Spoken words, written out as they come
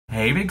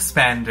Hey big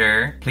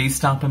spender, please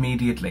stop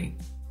immediately.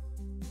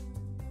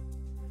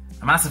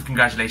 A massive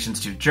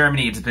congratulations to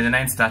Germany. It has been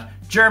announced that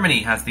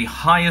Germany has the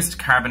highest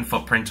carbon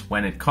footprint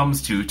when it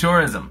comes to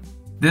tourism.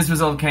 This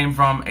result came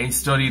from a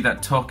study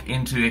that took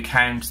into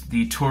account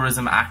the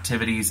tourism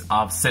activities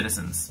of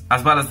citizens,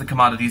 as well as the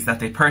commodities that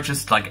they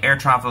purchased like air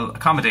travel,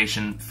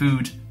 accommodation,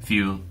 food,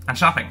 fuel and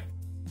shopping.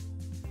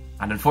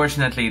 And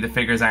unfortunately, the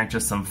figures aren't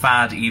just some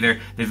fad either.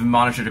 They've been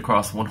monitored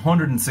across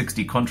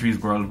 160 countries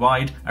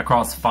worldwide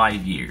across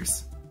 5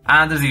 years.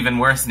 And there's even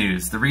worse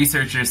news. The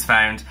researchers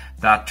found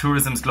that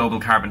tourism's global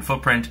carbon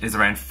footprint is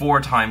around 4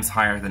 times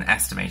higher than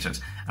estimated,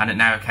 and it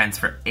now accounts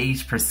for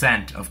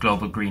 8% of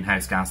global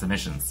greenhouse gas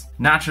emissions.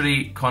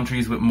 Naturally,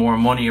 countries with more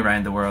money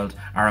around the world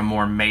are a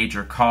more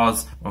major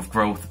cause of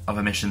growth of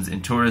emissions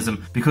in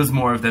tourism because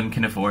more of them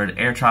can afford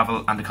air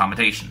travel and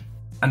accommodation.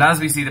 And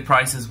as we see the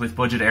prices with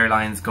budget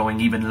airlines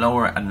going even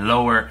lower and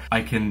lower,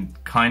 I can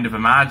kind of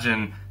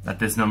imagine that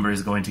this number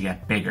is going to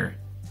get bigger.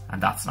 And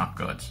that's not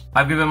good.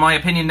 I've given my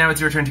opinion, now it's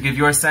your turn to give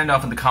your send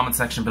off in the comment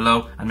section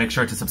below, and make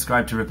sure to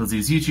subscribe to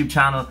RippleZoo's YouTube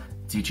channel.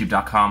 It's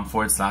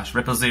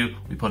youtube.com/RippleZoo.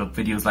 We put up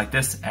videos like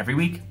this every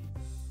week.